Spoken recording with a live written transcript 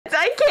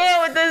I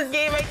can't with this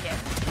game. I can't.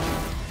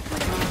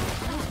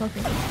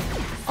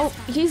 Oh,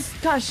 he's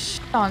got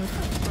shit on.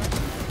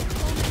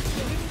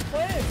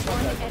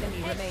 One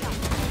enemy remaining.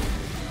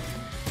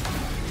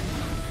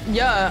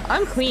 Yeah,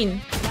 I'm clean.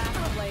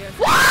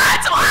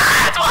 What?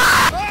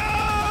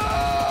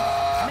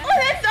 What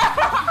is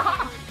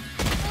that?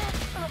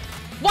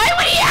 Why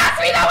would he ask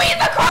me that we in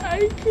the car?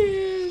 I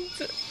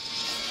can't.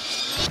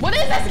 What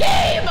is this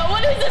game?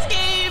 What is this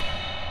game?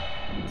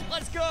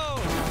 Let's go.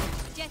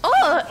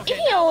 Oh, Okay,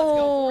 ew. now let's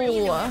go.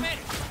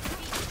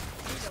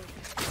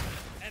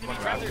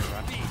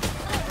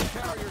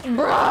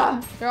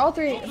 Bruh. They're all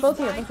three. Both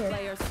here. Both here.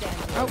 Player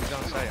standing. Oh.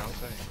 Don't say.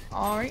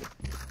 All right.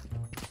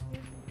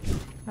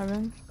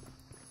 Heaven.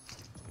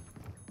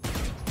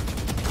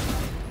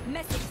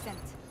 Message sent.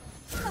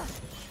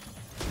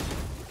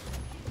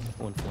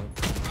 One point.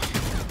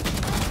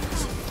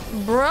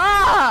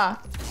 Bruh.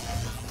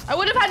 I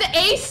would have had to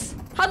ace.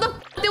 How the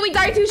f did we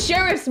die to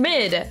sheriff's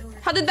mid?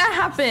 How did that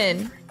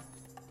happen?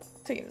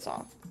 Taking this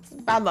off.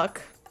 Bad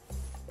luck.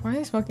 Why are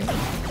they smoking?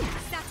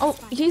 Oh,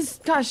 he's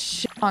got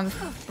shit on,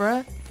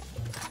 bruh.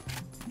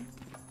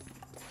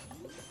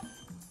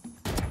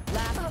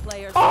 Last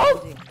player Oh,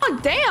 standing.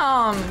 fuck,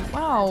 damn.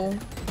 Wow.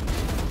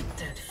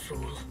 Dead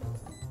fool.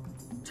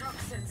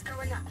 Toxins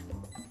going up.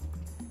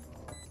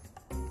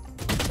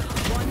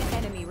 One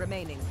enemy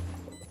remaining.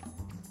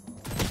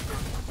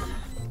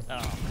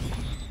 Oh,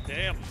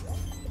 damn.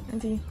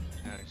 Auntie.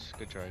 Nice.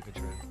 Good try.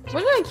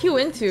 What did I queue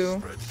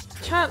into?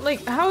 Chat,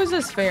 like, how is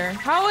this fair?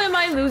 How am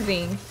I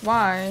losing?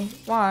 Why?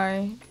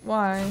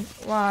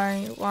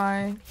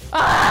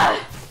 Ah!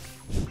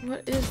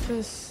 What is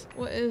this?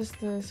 What is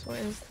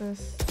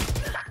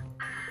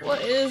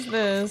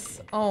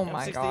this? Oh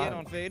my 68 god.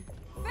 on fade.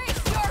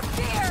 Face your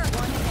fear.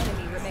 One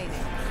enemy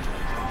remaining.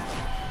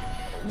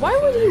 Why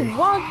would he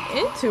walk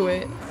into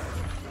it?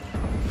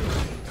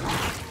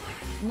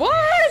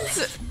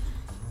 What?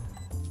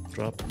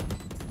 Drop.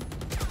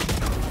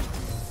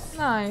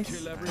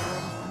 Nice.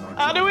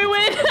 How do we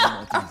win?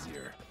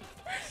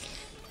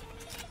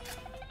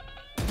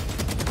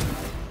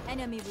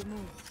 Enemy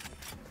removed.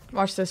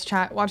 Watch this,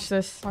 chat. Watch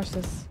this. Watch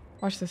this.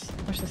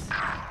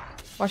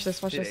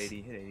 Hit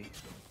 80.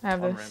 I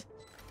have On this.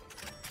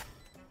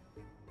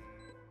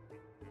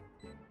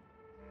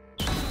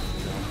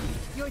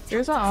 Your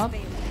Here's a op.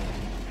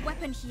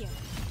 Weapon here.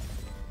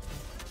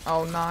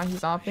 Oh nah,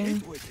 he's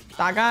opping.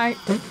 That guy.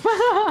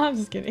 I'm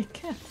just kidding.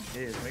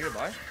 Yeah, make it a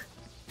buy.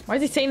 Why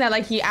is he saying that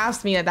like he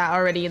asked me that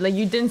already? Like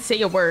you didn't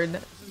say a word.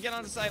 Just get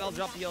on the side. I'll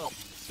drop the ult.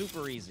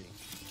 Super easy.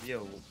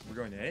 Yo, we're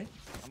going to A?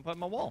 I'm putting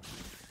my wall.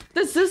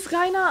 Does this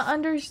guy not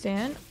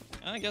understand?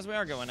 I guess we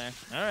are going there.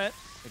 All right.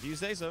 If you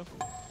say so.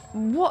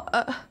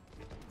 What?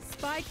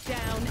 Spike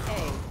down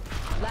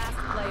A. Last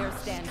player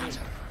standing.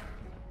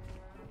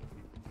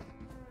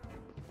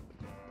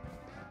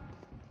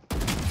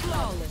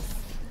 Flawless.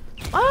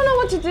 I don't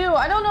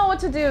know what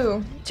to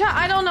do. Chat,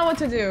 I don't know what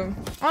to do.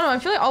 I don't know. I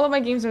feel like all of my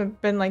games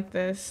have been like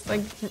this.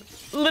 Like,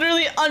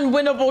 literally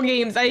unwinnable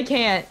games. I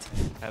can't.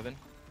 Heaven.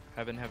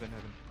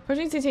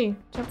 Pushing CT.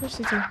 Jump push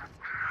CT.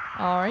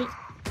 Alright.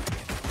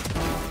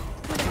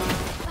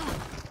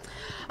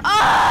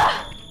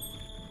 Ah!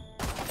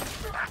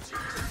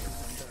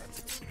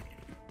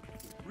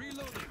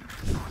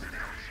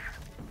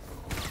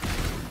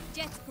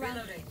 Jet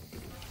grounded.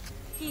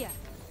 Here.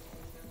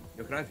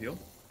 Yo, can I heal?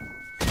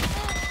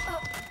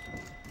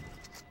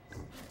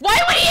 Why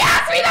would he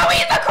ask me that we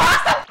in the cross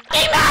the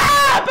f***ing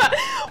map?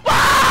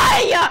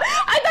 Why?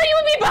 I thought you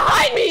would be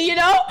behind me, you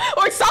know?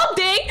 Or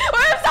something.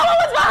 Or if someone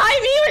was behind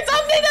me or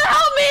something to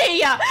help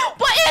me.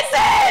 What is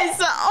this?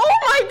 Oh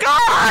my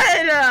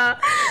god.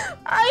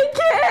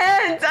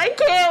 I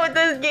can't with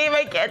this game.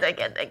 I can't.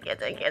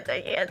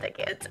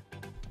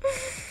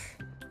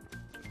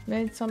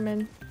 Mid, some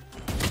mid.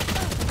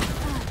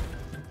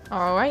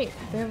 Alright.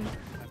 They have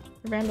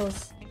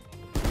Vandals.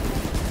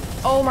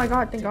 Oh my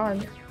god, thank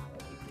god.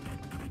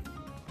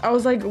 I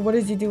was like, what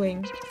is he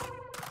doing?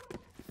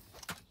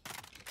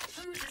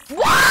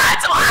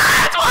 What?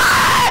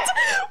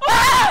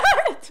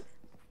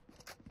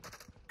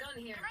 Gun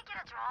here. Can I get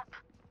a drop?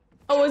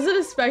 Oh, was it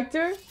a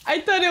Spectre? I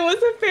thought it was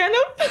a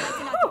Phantom.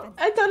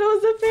 I thought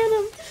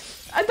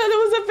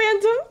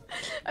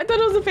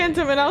it was a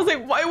Phantom and I was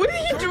like, why would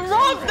he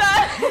drop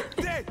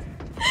that?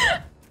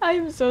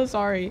 I'm so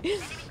sorry.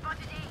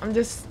 I'm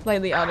just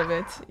slightly out of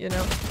it, you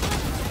know?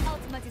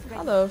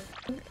 How the f-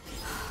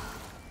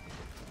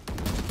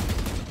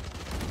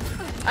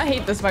 I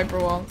hate this Viper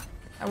wall.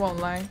 I won't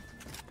lie.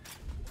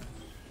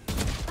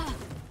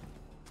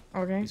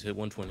 Okay. He's hit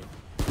 120.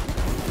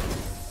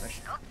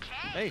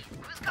 Hey,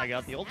 I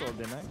got the ult orb,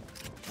 didn't I?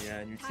 Yeah,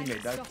 and your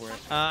teammate died for it.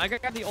 I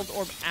got the ult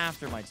orb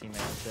after my teammate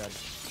was dead.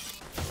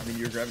 I mean,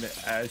 you were grabbing it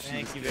as she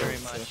Thank was you killed, very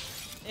so- much.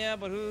 Yeah,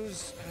 but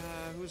who's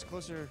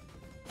closer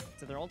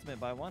to their ultimate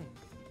by one?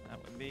 That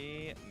would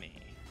be me.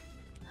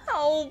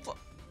 Help!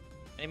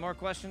 Any more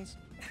questions?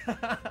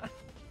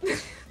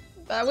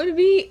 That would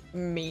be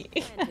me.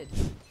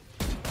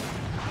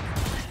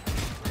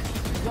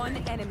 One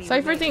enemy.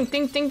 Cypher remaining.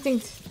 think.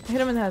 Hit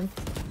him in the head.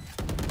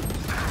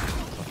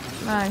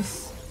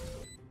 Nice.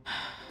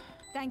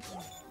 Thank you.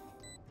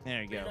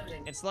 There you go.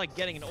 It's like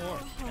getting an orb,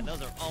 and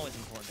those are always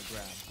important to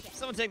grab.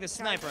 Someone take the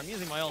sniper. I'm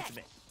using my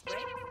ultimate.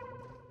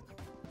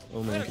 Oh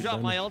I'm man, gonna drop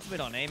my ultimate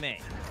on A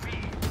main. Be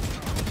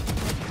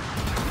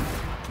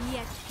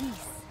at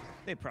peace.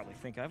 They probably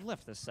think I've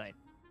left the site.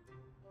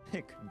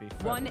 It could be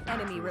fun. One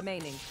enemy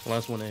remaining.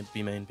 Last one, A,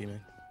 B main, B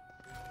main.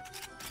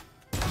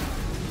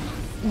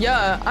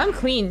 Yeah, I'm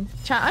clean.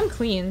 Chat, I'm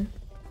clean.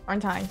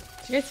 Aren't I?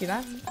 Did you guys see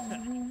that?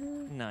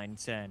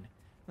 9-10.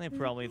 They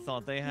probably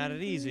thought they had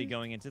it easy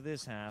going into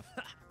this half.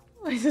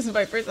 Is this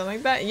Viper something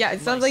like that? Yeah,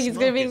 it sounds My like he's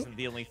gonna smoke be. isn't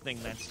the only thing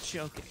that's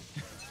choking.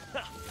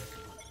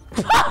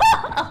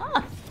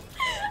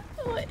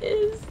 What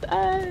is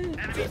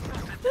that?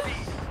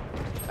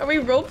 Are we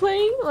role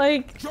playing?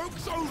 Like.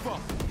 Joke's over!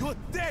 You're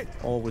dead!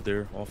 All with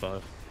there, all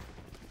 5.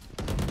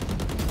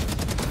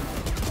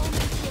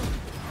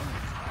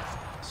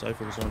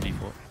 Cypher was on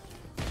default.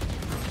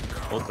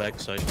 Hold back,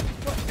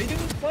 Cypher. They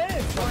didn't play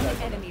it. One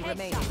enemy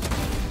remaining.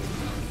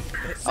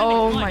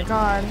 Oh my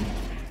god.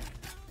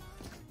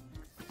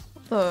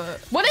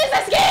 What is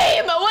this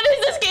game? What is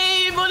this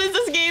game? What is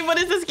this game? What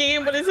is this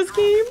game? What is this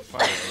game?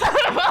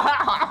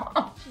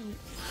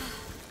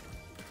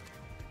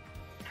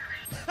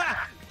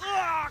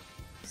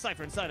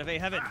 Cypher inside of A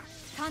heaven.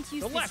 Can't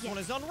use The this last yet. one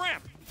is on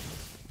ramp.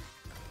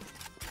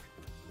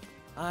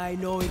 I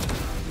know it.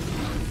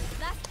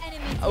 Last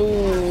enemy.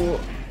 Ooh,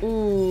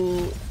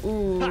 ooh,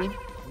 ooh.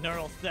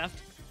 Neural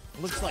theft.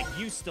 Looks like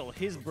you stole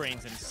his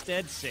brains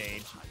instead,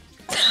 Sage.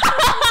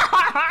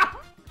 Ha!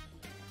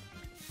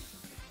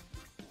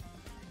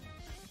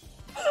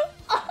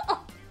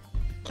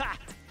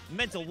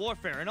 Mental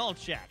warfare in all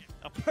chat.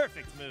 A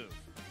perfect move.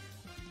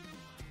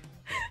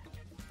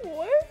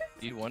 What?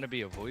 Do you want to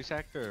be a voice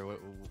actor, or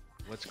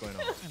what's going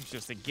on? I'm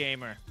just a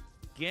gamer.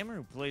 Gamer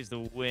who plays to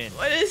win.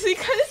 What is he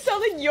kind of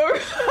sound like your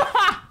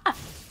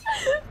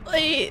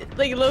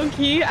like low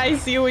key? I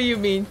see what you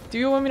mean. Do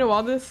you want me to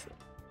wall this?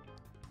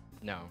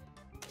 No.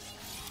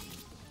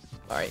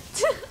 All right.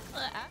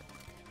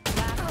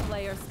 Last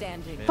player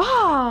standing.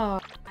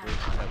 Fuck!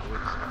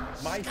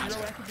 My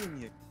Hero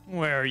Academia.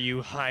 Where are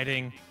you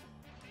hiding?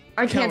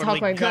 I can't talk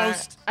Cowardly like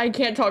ghost. that. I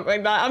can't talk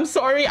like that. I'm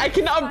sorry. I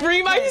cannot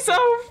bring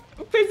myself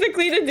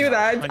physically to do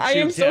that. Punch I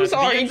you am so down.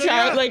 sorry, Hands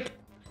chat. up. Like.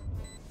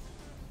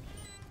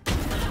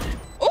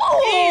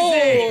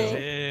 Oh!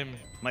 Easy!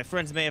 My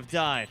friends may have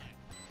died,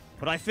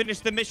 but I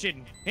finished the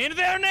mission in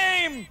their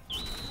name!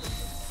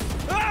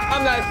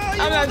 I'm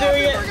not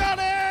doing it.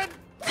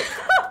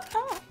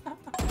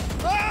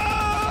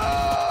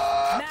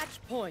 Match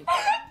point.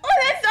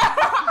 What is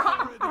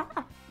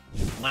that?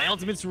 My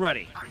ultimate's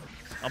ready.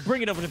 I'll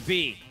bring it over to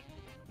B.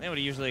 They would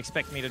usually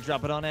expect me to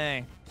drop it on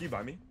A. Can you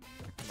buy me?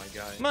 Oh my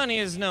god. Money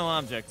is no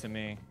object to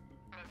me.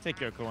 Take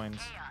your coins.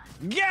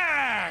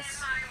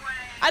 Yes!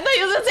 I thought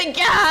you were gonna say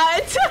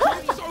cat.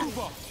 It's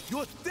over!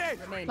 You're dead!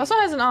 Remaining. That's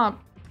why has an op.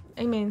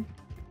 Amen.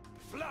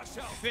 Flash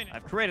out!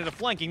 I've created a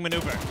flanking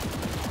maneuver.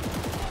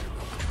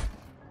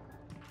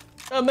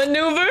 A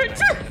maneuver.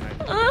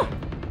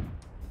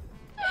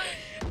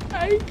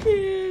 I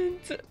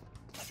can't.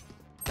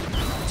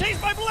 Chase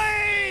my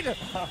blade!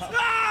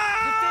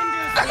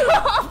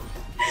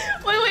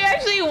 Wait, we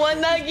actually won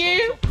that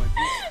game?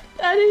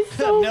 That is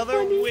so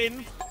Another funny.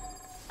 win.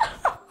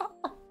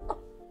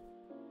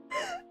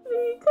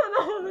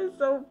 That is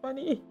so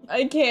funny.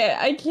 I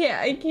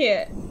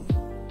can't.